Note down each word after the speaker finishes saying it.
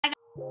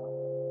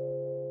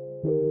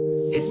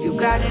If you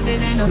got it,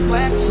 it ain't a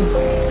question.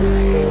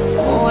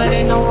 Oh, it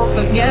ain't no room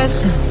for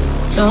guessing.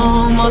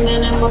 No more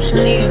than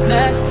emotionally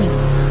invested.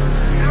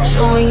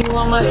 Showing you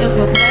all my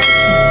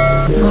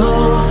imperfections.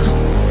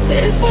 Oh,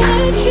 if I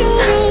let you,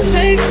 don't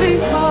take me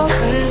for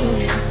granted.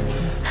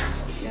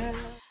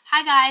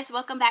 Hi guys,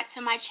 welcome back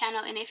to my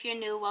channel, and if you're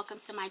new, welcome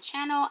to my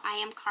channel. I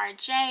am Car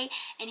J,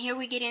 and here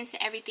we get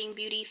into everything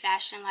beauty,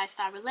 fashion, and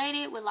lifestyle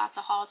related with lots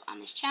of hauls on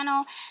this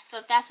channel. So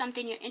if that's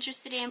something you're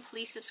interested in,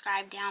 please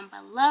subscribe down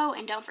below,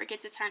 and don't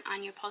forget to turn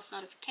on your post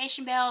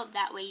notification bell.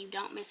 That way you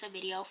don't miss a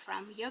video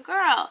from your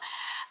girl.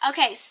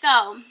 Okay,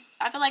 so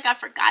I feel like I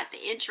forgot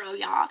the intro,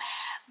 y'all,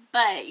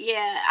 but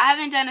yeah, I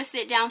haven't done a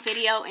sit down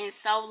video in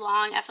so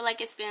long. I feel like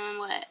it's been,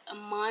 what, a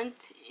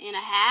month and a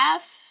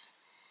half?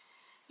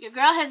 Your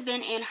girl has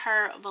been in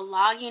her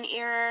vlogging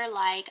era.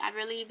 Like, I've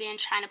really been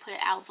trying to put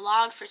out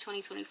vlogs for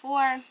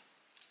 2024.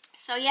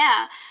 So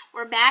yeah,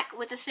 we're back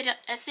with a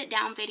sit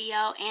down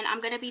video, and I'm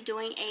gonna be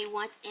doing a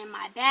what's in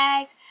my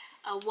bag.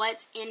 I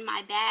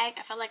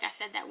feel like I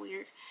said that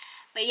weird.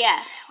 But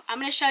yeah, I'm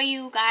going to show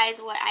you guys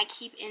what I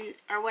keep in,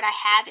 or what I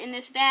have in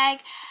this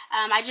bag.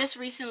 I just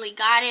recently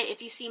got it.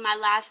 If you see my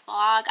last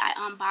vlog, I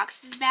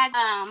unboxed this bag.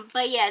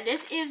 But yeah,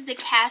 this is the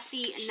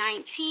Cassie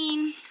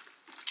 19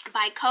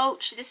 by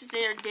Coach. This is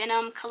their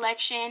denim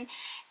collection,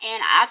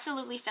 and I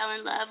absolutely fell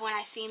in love when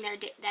I seen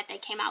that they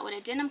came out with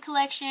a denim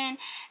collection.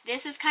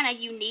 This is kind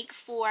of unique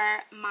for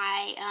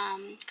my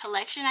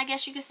collection, I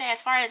guess you could say.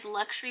 As far as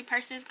luxury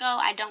purses go,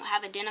 I don't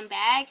have a denim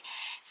bag,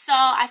 so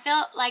I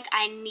felt like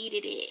I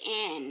needed it,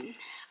 and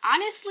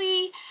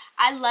honestly,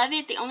 I love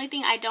it. The only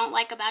thing I don't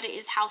like about it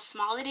is how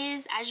small it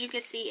is. As you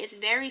can see, it's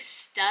very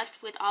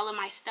stuffed with all of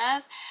my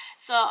stuff,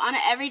 so on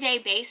an everyday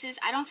basis,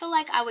 I don't feel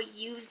like I would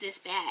use this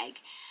bag.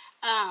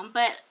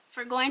 But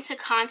for going to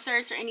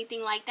concerts or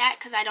anything like that,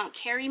 because I don't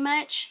carry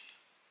much,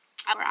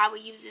 I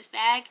would use this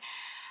bag.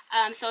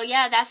 So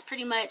yeah, that's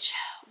pretty much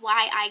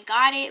why I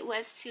got it,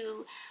 was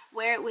to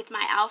wear it with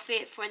my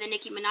outfit for the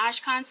Nicki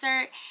Minaj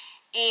concert.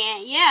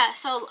 And yeah,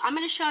 so I'm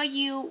going to show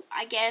you,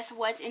 I guess,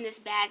 what's in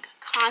this bag,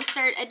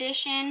 concert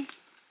edition.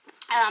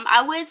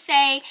 I would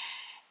say,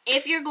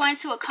 if you're going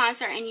to a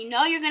concert and you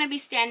know you're going to be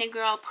standing,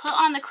 girl, put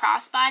on the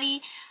crossbody.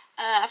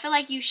 I feel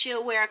like you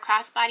should wear a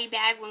crossbody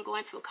bag when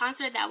going to a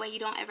concert. That way you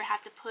don't ever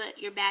have to put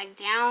your bag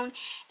down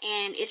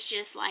and it's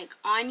just like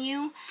on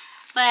you.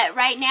 But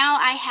right now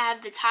I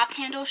have the top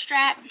handle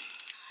strap.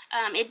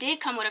 It did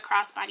come with a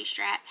crossbody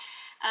strap.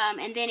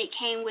 And then it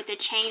came with a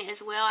chain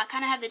as well. I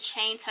kind of have the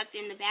chain tucked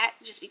in the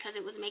back just because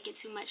it was making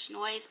too much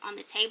noise on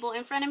the table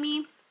in front of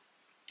me.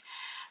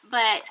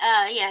 But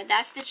yeah,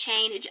 that's the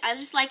chain. I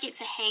just like it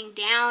to hang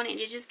down, and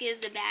it just gives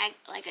the bag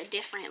like a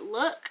different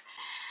look.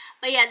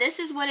 But yeah, this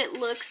is what it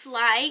looks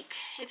like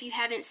if you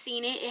haven't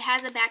seen it. It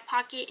has a back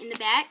pocket in the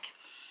back,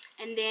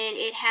 and then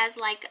it has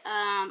like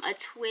a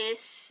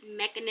twist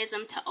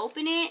mechanism to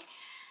open it.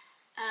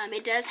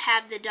 It does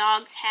have the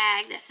dog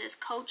tag that says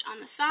Coach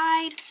on the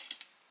side.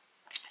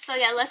 So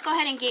yeah, let's go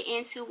ahead and get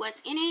into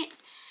what's in it.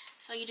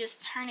 So you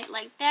just turn it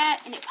like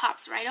that and it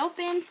pops right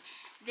open.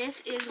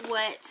 This is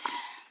what,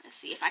 let's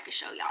see if I can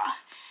show y'all.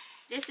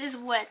 This is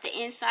what the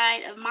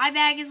inside of my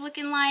bag is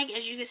looking like.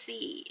 As you can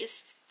see,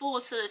 it's full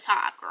to the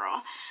top,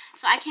 girl.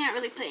 So I can't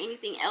really put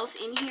anything else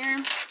in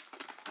here.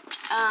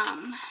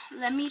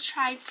 Let me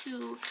try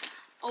to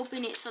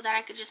open it so that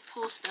I could just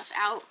pull stuff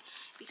out.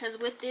 Because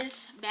with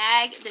this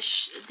bag, the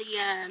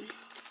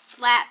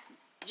flap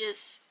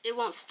just, it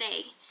won't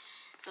stay.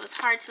 So it's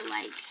hard to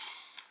like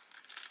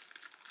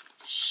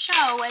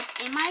show what's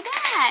in my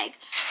bag.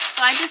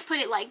 So I just put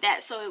it like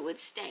that so it would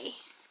stay.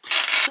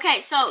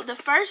 Okay, so the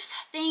first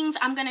things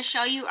I'm going to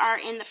show you are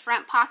in the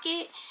front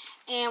pocket,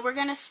 and we're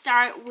going to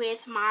start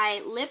with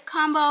my lip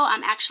combo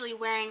I'm actually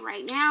wearing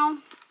right now.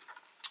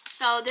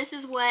 So this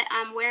is what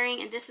I'm wearing,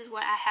 and this is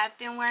what I have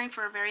been wearing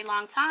for a very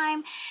long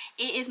time.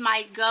 It is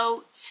my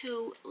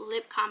go-to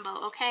lip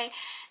combo, okay?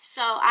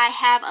 So I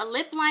have a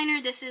lip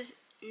liner. This is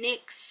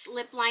NYX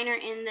lip liner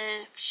in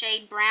the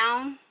shade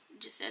brown. It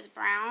just says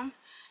brown.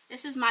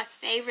 This is my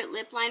favorite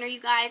lip liner,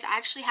 you guys. I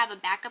actually have a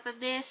backup of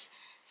this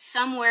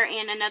somewhere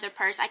in another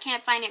purse. I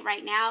can't find it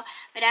right now,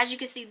 but as you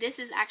can see, this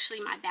is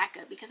actually my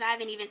backup because I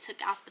haven't even took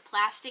off the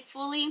plastic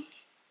fully.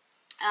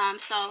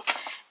 So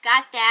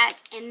got that,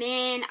 and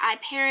then I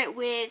pair it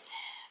with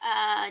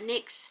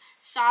NYX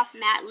soft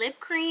matte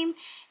lip cream,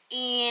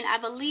 and I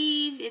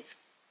believe it's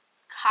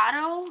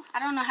Cotto. I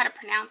don't know how to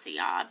pronounce it,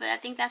 y'all, but I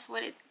think that's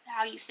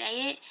how you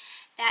say it.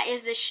 That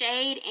is the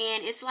shade,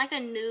 and it's like a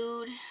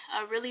nude,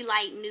 a really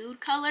light nude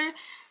color.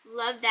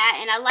 Love that,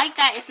 and I like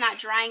that it's not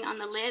drying on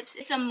the lips.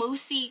 It's a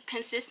moussey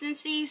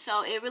consistency,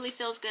 so it really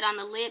feels good on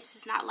the lips.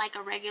 It's not like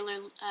a regular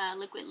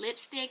liquid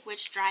lipstick,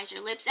 which dries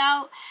your lips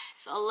out.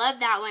 So I love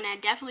that one. I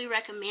definitely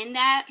recommend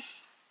that.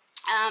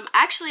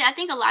 Actually, I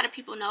think a lot of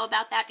people know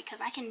about that because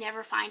I can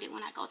never find it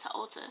when I go to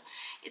Ulta.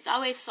 It's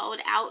always sold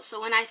out,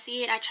 so when I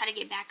see it, I try to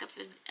get backups.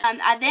 Then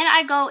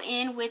I go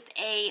in with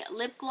a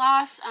lip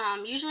gloss.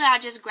 Usually I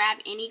just grab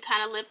any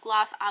kind of lip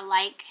gloss I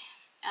like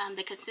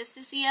the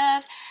consistency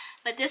of,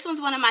 but this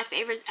one's one of my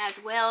favorites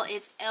as well.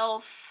 It's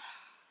e.l.f.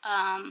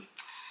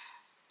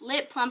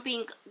 lip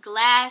plumping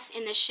glass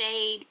in the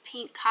shade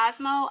Pink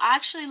Cosmo. I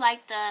actually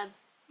like the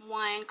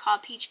one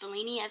called Peach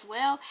Bellini as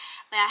well,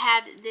 but I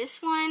have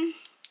this one.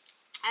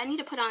 I need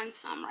to put on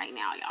some right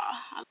now,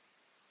 y'all.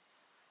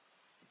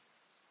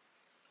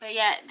 But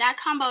yeah, that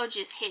combo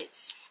just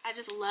hits. I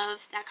just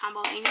love that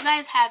combo. And you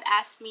guys have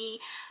asked me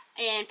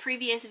in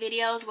previous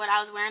videos what I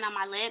was wearing on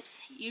my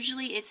lips.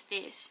 Usually it's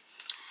this.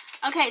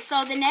 Okay,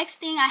 so the next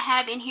thing I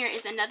have in here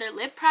is another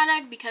lip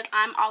product, because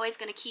I'm always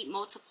going to keep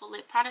multiple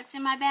lip products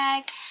in my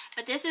bag.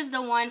 But this is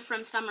the one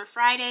from Summer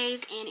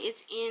Fridays, and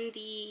it's in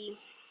the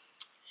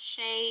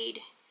shade,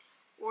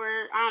 or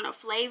I don't know,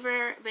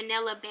 flavor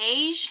Vanilla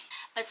Beige.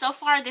 But so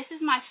far this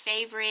is my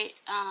favorite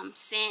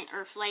scent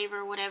or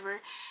flavor,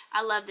 whatever.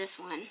 I love this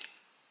one.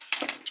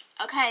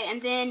 Okay,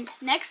 and then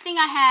next thing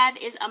I have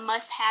is a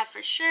must-have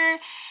for sure,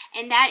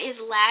 and that is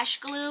lash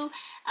glue.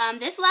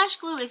 This lash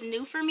glue is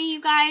new for me,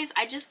 you guys.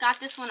 I just got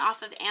this one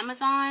off of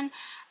Amazon.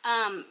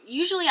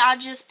 Usually I'll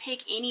just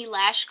pick any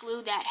lash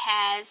glue that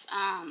has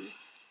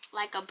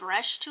like a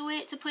brush to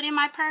it to put in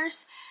my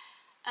purse.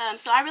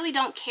 So I really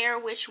don't care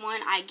which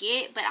one I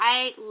get, but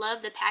I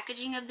love the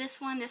packaging of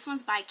this one. This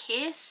one's by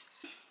Kiss.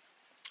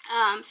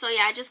 So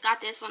yeah, I just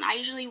got this one. I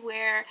usually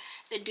wear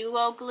the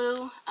duo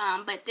glue,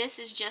 but this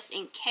is just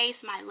in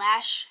case my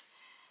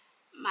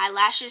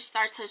lashes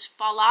start to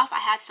fall off. I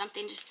have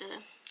something just to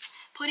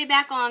put it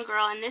back on,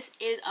 girl, and this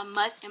is a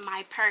must in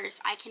my purse.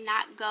 I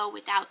cannot go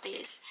without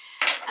this.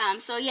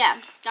 So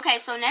yeah. Okay,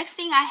 so next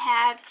thing I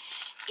have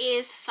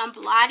is some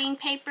blotting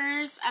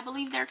papers, I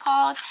believe they're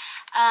called.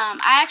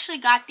 I actually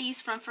got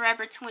these from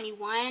Forever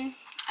 21.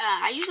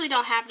 I usually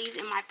don't have these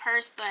in my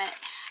purse, but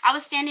I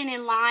was standing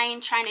in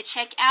line trying to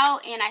check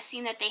out, and I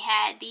seen that they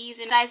had these.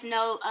 And you guys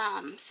know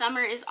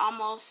summer is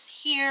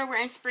almost here.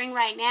 We're in spring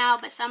right now,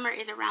 but summer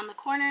is around the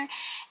corner.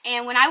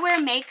 And when I wear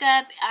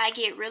makeup, I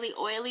get really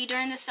oily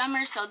during the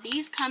summer, so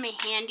these come in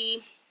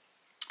handy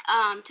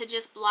to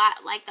just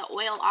blot like the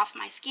oil off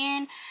my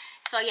skin.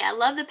 So yeah, I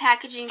love the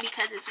packaging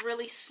because it's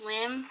really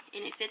slim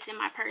and it fits in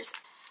my purse.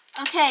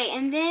 Okay,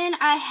 and then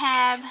I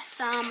have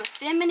some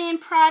feminine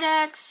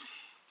products.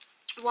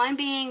 One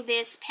being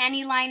this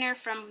panty liner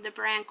from the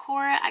brand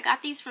Cora. I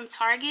got these from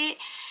Target,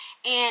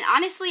 and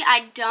honestly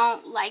I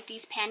don't like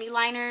these panty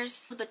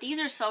liners, but these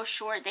are so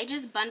short, they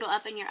just bundle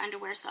up in your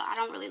underwear, so I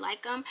don't really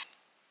like them.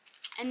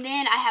 And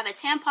then I have a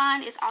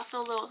tampon. It's also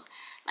a little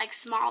like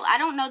small. I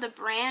don't know the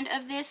brand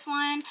of this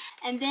one.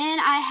 And then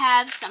I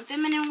have some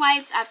feminine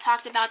wipes. I've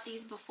talked about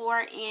these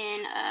before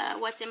in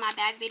what's in my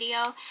bag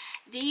video.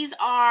 These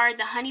are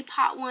the honey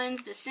pot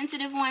ones, the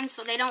sensitive ones,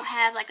 so they don't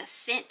have like a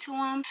scent to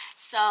them.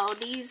 So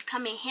these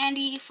come in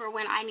handy for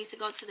when I need to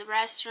go to the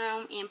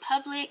restroom in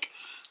public,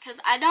 because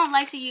I don't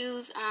like to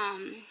use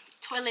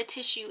toilet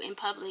tissue in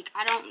public.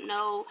 I don't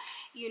know,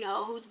 you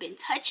know, who's been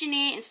touching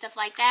it and stuff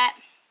like that.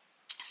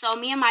 So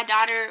me and my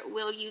daughter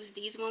will use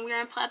these when we're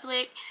in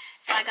public.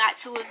 So I got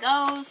 2 of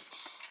those.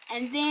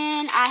 And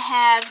then I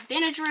have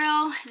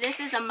Benadryl. This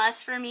is a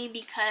must for me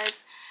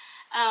because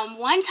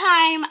one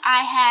time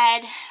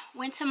I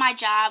went to my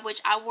job,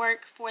 which I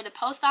work for the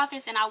post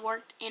office, and I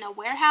worked in a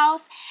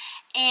warehouse,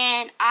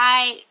 and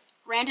I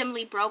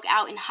randomly broke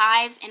out in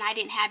hives, and I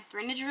didn't have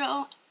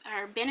Benadryl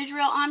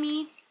on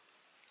me.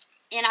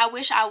 And I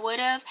wish I would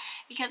have,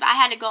 because I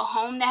had to go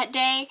home that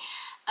day.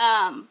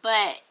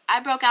 But I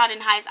broke out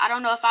in hives. I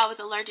don't know if I was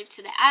allergic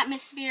to the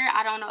atmosphere.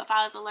 I don't know if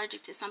I was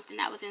allergic to something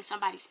that was in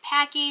somebody's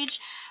package.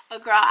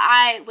 But girl,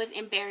 I was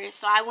embarrassed.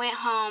 So I went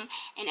home,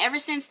 and ever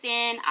since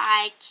then,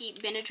 I keep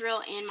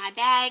Benadryl in my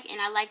bag. And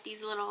I like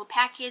these little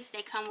packets.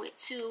 They come with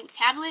 2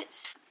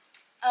 tablets.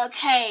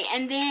 Okay,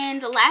 and then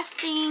the last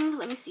thing,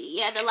 let me see.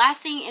 Yeah, the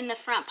last thing in the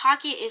front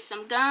pocket is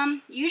some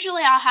gum.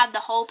 Usually I'll have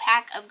the whole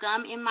pack of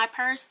gum in my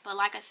purse, but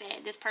like I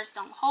said, this purse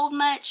don't hold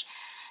much.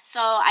 So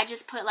I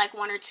just put like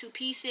 1 or 2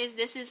 pieces.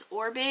 This is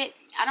Orbit.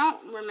 I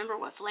don't remember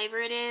what flavor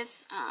it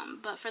is,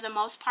 but for the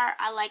most part,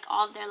 I like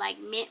all of their like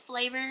mint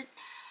flavored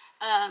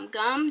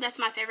gum. That's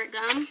my favorite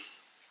gum.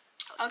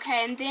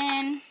 Okay, and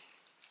then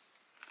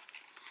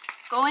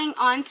going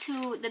on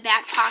to the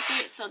back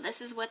pocket. So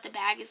this is what the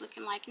bag is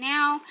looking like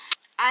now.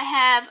 I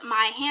have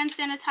my hand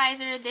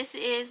sanitizer. This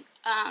is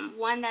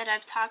one that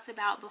I've talked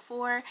about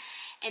before,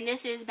 and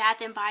this is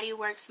Bath & Body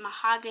Works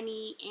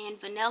Mahogany and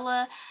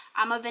Vanilla.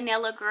 I'm a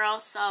vanilla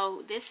girl,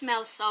 so this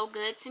smells so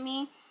good to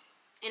me,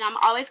 and I'm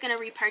always going to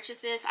repurchase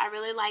this. I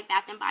really like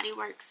Bath & Body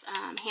Works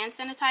hand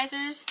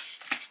sanitizers.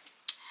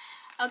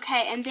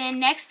 Okay, and then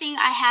next thing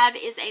I have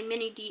is a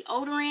mini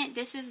deodorant.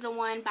 This is the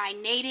one by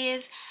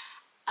Native.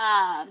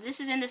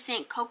 This is in the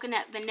scent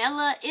Coconut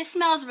Vanilla. It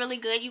smells really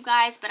good, you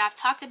guys, but I've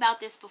talked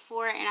about this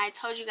before, and I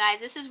told you guys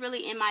this is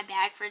really in my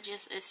bag for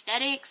just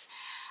aesthetics.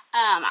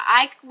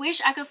 I wish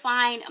I could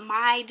find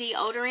my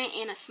deodorant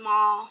in a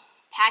small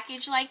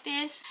package like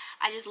this.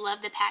 I just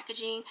love the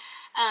packaging.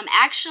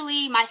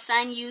 Actually, my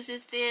son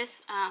uses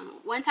this.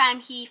 One time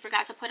he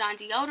forgot to put on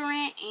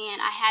deodorant,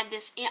 and I had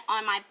this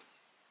on my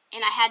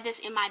and I had this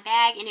in my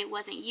bag and it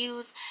wasn't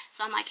used,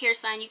 so I'm like, here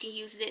son, you can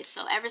use this.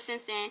 So ever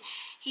since then,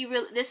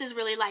 this is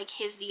really like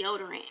his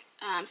deodorant.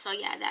 So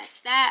yeah,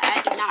 that's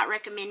that. I do not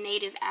recommend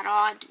Native at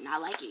all. I do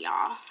not like it,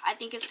 y'all. I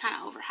think it's kind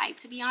of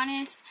overhyped, to be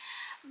honest.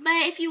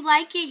 But if you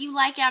like it, you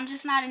like it. I'm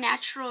just not a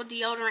natural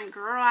deodorant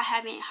girl. I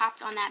haven't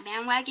hopped on that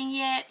bandwagon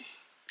yet.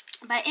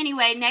 But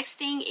anyway, next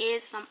thing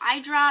is some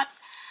eye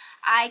drops.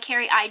 I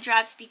carry eye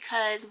drops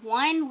because,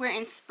 one, we're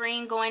in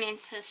spring going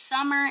into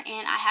summer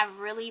and I have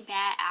really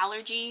bad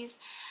allergies.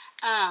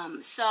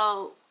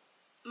 So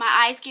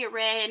my eyes get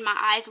red, my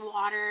eyes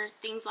water,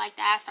 things like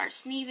that. I start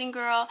sneezing,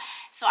 girl.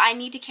 So I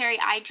need to carry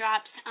eye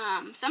drops.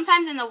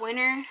 Sometimes in the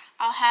winter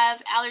I'll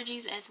have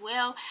allergies as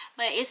well,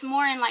 but it's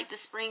more in like the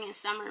spring and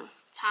summer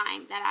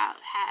time that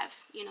I'll have,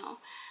 you know,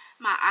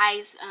 my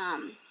eyes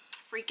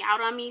freak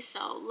out on me.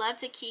 So love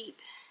to keep,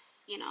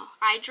 you know,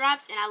 eye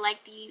drops, and I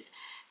like these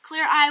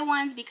clear eye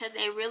ones because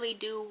they really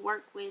do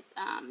work with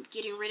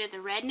getting rid of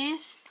the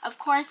redness. Of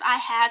course, I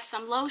have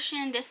some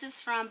lotion. This is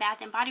from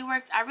Bath and Body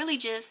Works. I really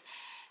just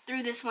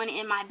threw this one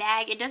in my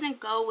bag. It doesn't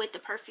go with the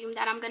perfume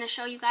that I'm going to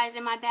show you guys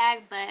in my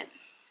bag, but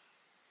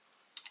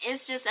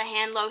it's just a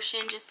hand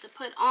lotion just to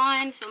put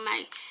on so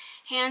my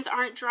hands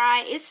aren't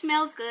dry. It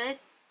smells good.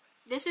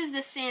 This is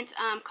the scent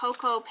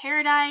Cocoa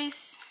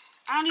Paradise.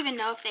 I don't even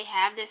know if they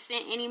have this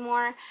scent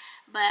anymore,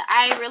 but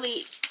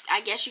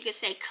I guess you could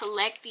say,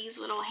 collect these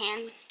little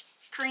hand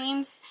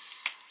creams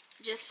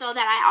just so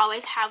that I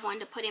always have one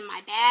to put in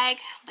my bag.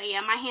 But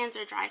yeah, my hands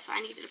are dry, so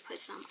I needed to put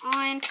some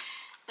on.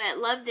 But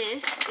love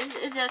this.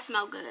 It does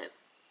smell good.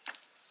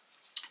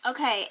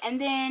 Okay, and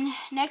then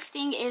next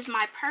thing is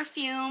my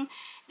perfume.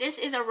 This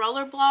is a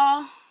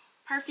rollerball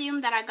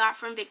perfume that I got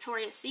from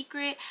Victoria's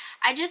Secret.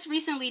 I just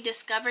recently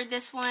discovered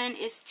this one.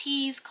 It's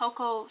Tease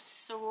Cocoa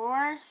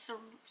Soror.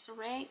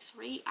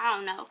 I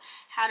don't know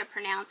how to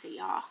pronounce it,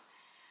 y'all,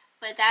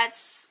 but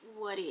that's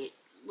what it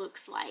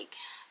looks like.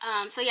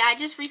 So yeah, I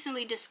just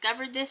recently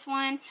discovered this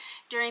one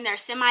during their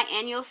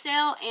semi-annual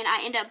sale, and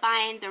I ended up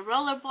buying the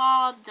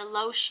rollerball, the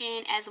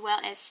lotion, as well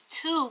as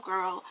two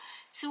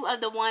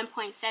of the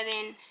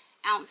 1.7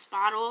 ounce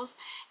bottles,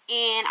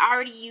 and I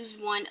already used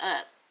one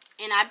up,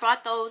 and I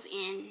bought those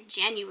in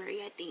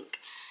January, I think.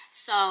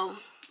 So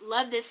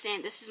love this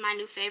scent. This is my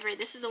new favorite.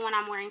 This is the one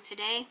I'm wearing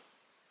today.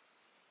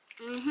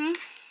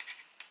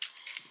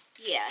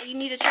 Yeah, you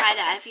need to try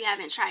that if you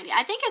haven't tried it.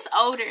 I think it's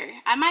odor.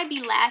 I might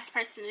be last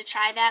person to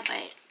try that,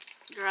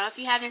 but girl, if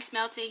you haven't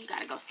smelled it, you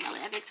gotta go smell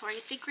it at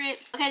Victoria's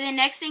Secret. Okay, the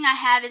next thing I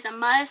have is a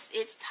must.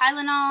 It's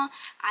Tylenol.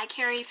 I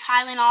carry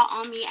Tylenol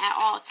on me at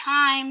all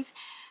times.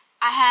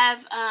 I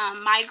have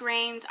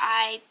migraines.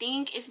 I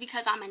think it's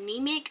because I'm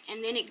anemic,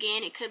 and then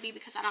again, it could be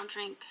because I don't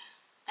drink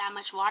that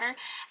much water.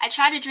 I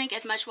try to drink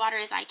as much water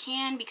as I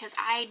can because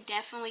I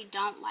definitely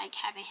don't like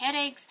having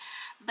headaches,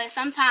 but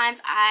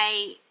sometimes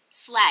I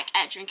slack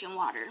at drinking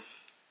water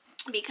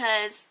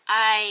because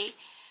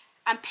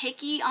I'm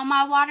picky on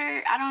my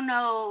water. I don't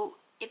know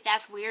if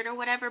that's weird or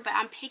whatever, but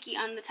I'm picky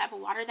on the type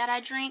of water that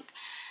I drink.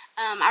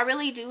 I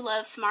really do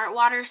love Smart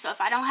Water, so if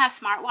I don't have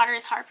Smart Water,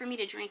 it's hard for me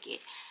to drink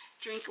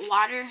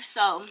water.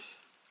 So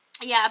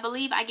yeah, I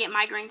believe I get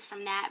migraines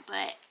from that,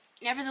 but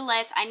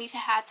nevertheless, I need to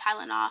have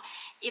Tylenol.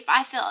 If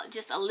I feel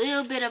just a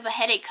little bit of a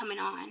headache coming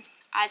on,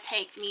 I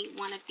take me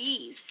one of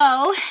these.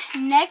 So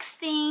next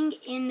thing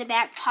in the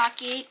back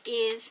pocket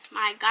is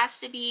my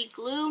Gots to Be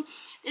glue.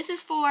 This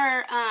is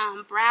for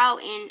brow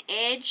and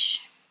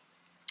edges.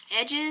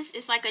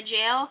 It's like a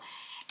gel,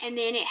 and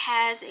then it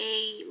has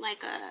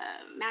like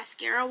a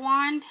mascara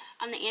wand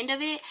on the end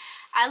of it.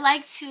 I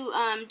like to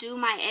do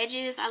my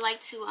edges. I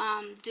like to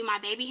do my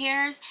baby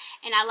hairs,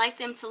 and I like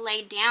them to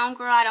lay down,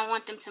 girl. I don't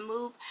want them to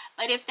move,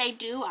 but if they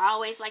do, I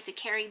always like to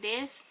carry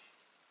this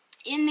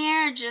in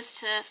there just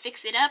to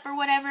fix it up or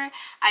whatever.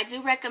 I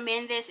do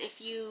recommend this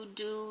if you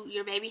do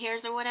your baby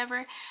hairs or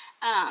whatever.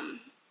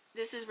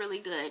 This is really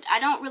good. I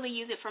don't really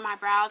use it for my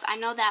brows. I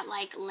know that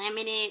like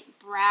laminate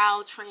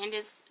brow trend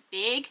is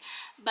big,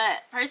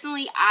 but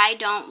personally I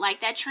don't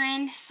like that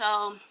trend,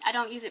 so I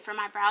don't use it for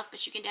my brows,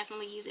 but you can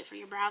definitely use it for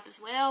your brows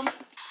as well.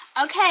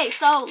 Okay,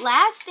 so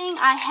last thing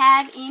I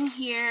have in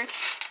here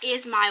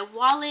is my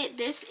wallet.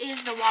 This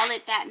is the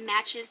wallet that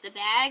matches the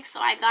bag.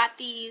 So I got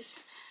these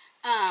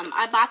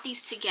I bought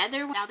these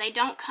together. Now they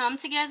don't come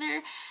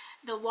together,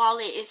 the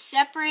wallet is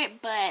separate,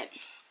 but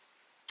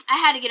I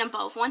had to get them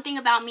both. One thing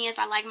about me is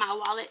I like my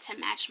wallet to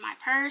match my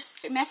purse.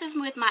 It messes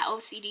with my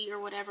OCD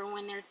or whatever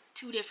when they're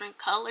two different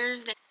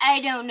colors.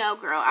 I don't know,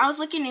 girl. I was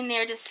looking in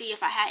there to see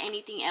if I had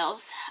anything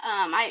else.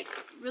 I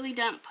really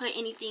don't put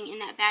anything in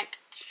that back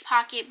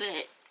pocket,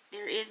 but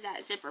there is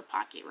that zipper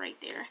pocket right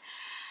there.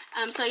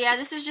 So yeah,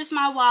 this is just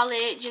my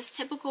wallet, just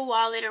typical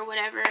wallet or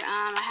whatever.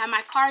 I have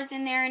my cards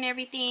in there and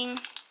everything.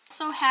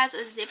 Also has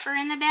a zipper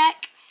in the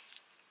back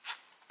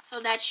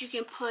so that you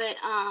can put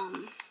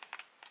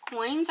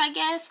coins, I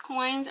guess,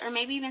 coins or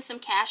maybe even some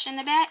cash in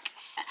the back.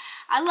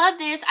 I love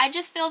this. I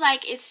just feel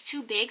like it's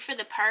too big for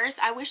the purse.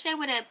 I wish they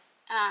would have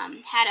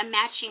had a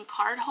matching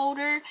card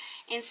holder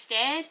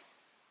instead.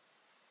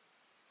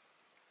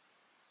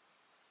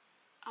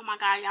 Oh my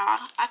god,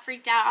 y'all, I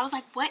freaked out. I was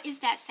like, what is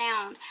that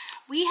sound?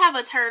 We have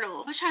a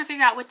turtle. I was trying to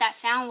figure out what that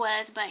sound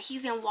was, but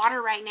he's in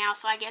water right now,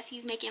 so I guess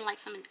he's making like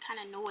some kind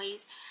of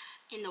noise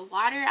in the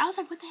water. I was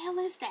like, what the hell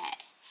is that?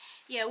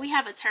 Yeah, we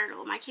have a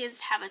turtle. My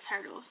kids have a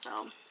turtle,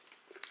 so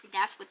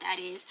that's what that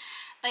is.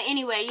 But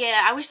anyway,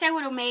 yeah, I wish they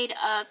would have made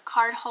a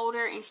card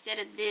holder instead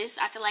of this.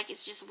 I feel like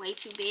it's just way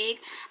too big.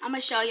 I'm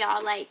gonna show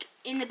y'all, like,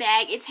 in the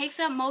bag, it takes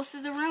up most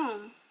of the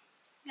room.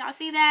 Y'all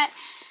see that?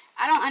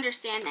 I don't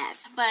understand that.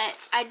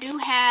 But I do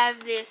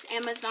have this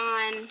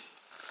Amazon,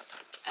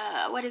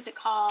 what is it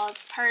called,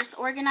 purse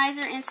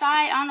organizer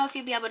inside. I don't know if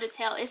you'll be able to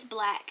tell. It's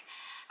black.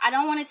 I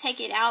don't want to take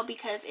it out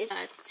because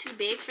it's too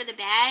big for the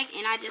bag,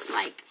 and I just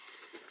like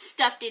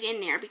stuffed it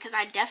in there because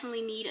I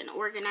definitely need an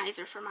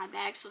organizer for my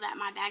bag so that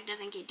my bag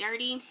doesn't get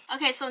dirty.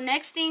 Okay, so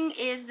next thing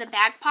is the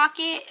back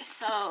pocket.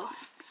 So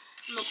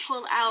I'm gonna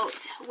pull out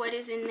what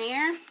is in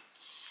there, and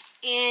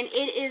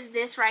it is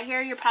this right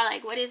here. You're probably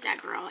like, what is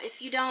that, girl?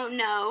 If you don't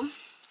know,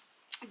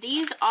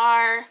 these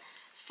are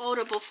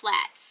foldable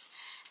flats.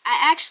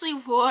 I actually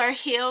wore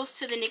heels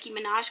to the Nicki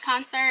Minaj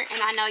concert,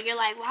 and I know you're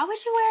like, why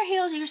would you wear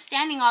heels? You're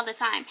standing all the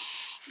time.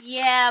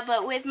 Yeah,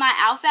 but with my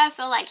outfit, I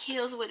feel like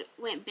heels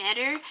went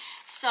better.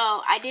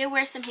 So I did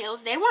wear some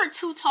heels. They weren't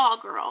too tall,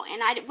 girl,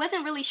 and I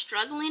wasn't really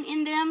struggling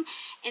in them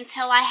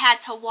until I had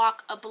to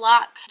walk a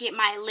block, get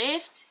my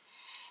lift.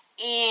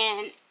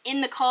 And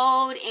in the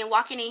cold and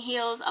walking in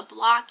heels a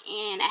block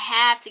and a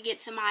half to get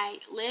to my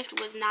lift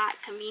was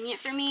not convenient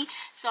for me.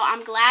 So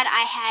I'm glad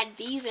I had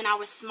these and I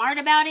was smart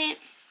about it.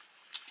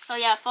 So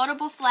yeah,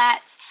 foldable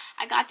flats.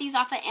 I got these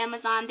off of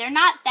Amazon. They're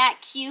not that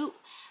cute,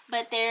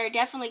 but they're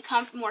definitely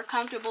more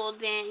comfortable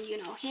than,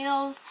 you know,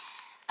 heels.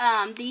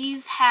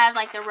 These have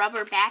like the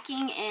rubber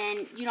backing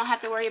and you don't have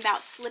to worry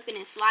about slipping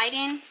and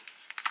sliding.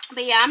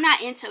 But yeah, I'm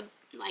not into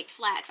like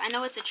flats. I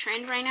know it's a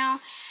trend right now,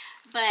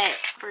 but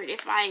for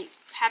if I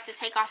have to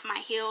take off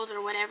my heels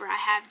or whatever, I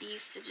have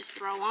these to just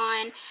throw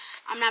on.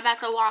 I'm not about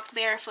to walk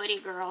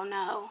barefooted, girl.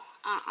 No.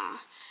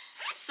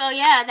 So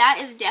yeah, that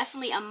is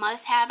definitely a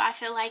must-have, I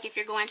feel like, if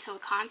you're going to a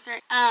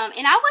concert.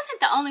 And I wasn't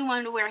the only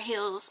one to wear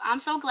heels. I'm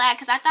so glad,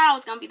 because I thought I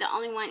was going to be the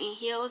only one in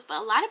heels, but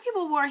a lot of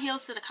people wore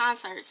heels to the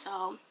concert.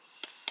 So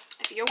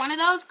if you're one of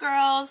those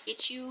girls,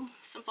 get you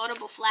some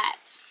foldable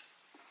flats.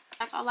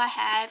 That's all I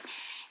have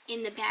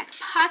in the back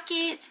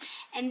pocket.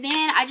 And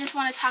then I just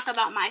want to talk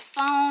about my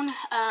phone.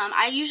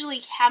 I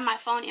usually have my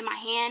phone in my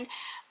hand,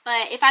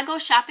 but if I go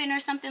shopping or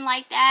something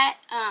like that,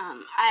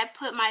 I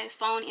put my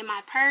phone in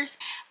my purse,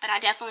 but I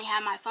definitely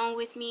have my phone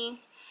with me,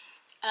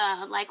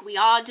 like we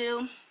all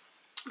do.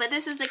 But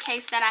this is the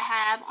case that I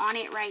have on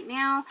it right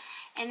now,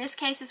 and this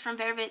case is from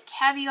Velvet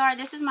Caviar.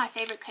 This is my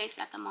favorite case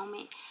at the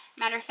moment.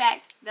 Matter of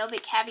fact,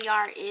 Velvet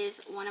Caviar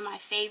is one of my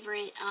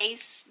favorite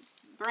case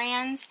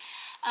brands.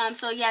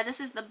 So yeah, this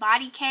is the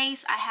body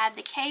case. I have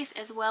the case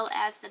as well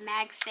as the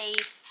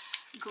MagSafe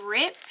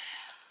grip,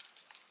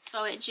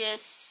 so it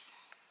just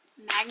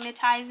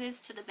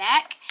magnetizes to the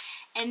back.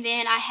 And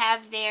then I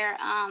have their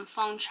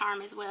phone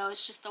charm as well.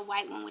 It's just the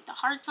white one with the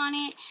hearts on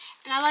it,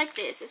 and I like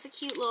this. It's a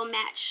cute little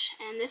match.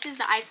 And this is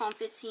the iPhone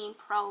 15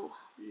 Pro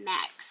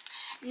Max.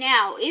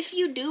 Now if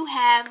you do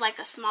have like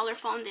a smaller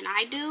phone than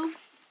I do,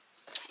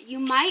 you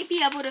might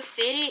be able to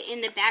fit it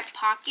in the back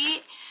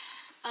pocket.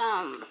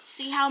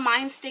 See how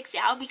mine sticks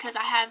out because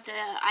I have the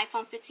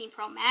iPhone 15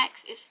 Pro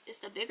Max. It's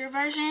the bigger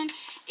version.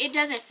 It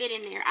doesn't fit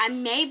in there. I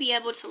may be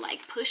able to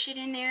like push it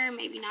in there,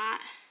 maybe not.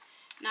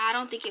 No, I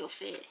don't think it'll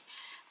fit.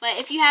 But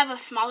if you have a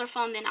smaller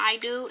phone than I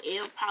do,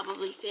 it'll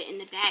probably fit in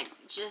the back.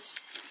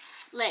 Just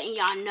letting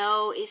y'all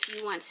know if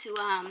you want to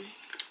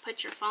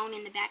put your phone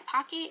in the back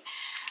pocket.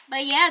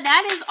 But yeah,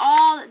 that is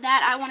all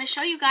that I want to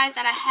show you guys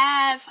that I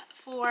have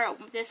for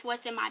this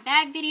what's in my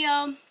bag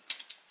video.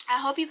 I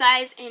hope you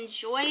guys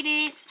enjoyed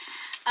it.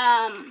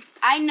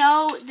 I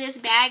know this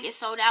bag is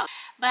sold out,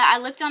 but I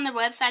looked on the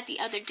website the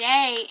other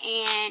day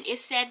and it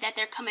said that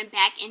they're coming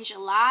back in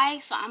July.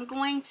 So I'm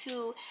going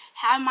to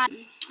have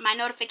my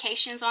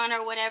notifications on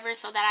or whatever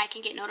so that I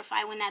can get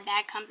notified when that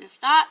bag comes in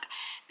stock,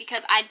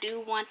 because I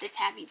do want the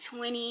Tabby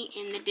 20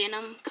 in the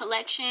denim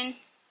collection.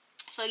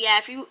 So yeah,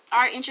 if you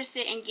are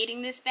interested in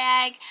getting this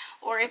bag,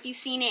 or if you've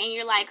seen it and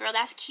you're like, girl,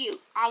 that's cute,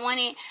 I want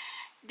it,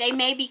 they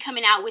may be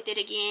coming out with it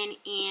again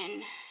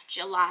in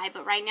July,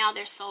 but right now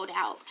they're sold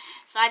out.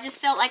 So I just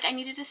felt like I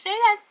needed to say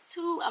that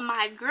to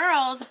my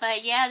girls.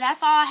 But yeah,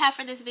 that's all I have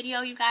for this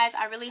video, you guys.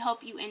 I really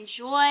hope you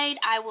enjoyed.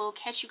 I will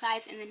catch you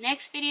guys in the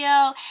next video,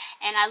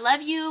 and I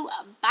love you.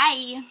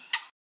 Bye.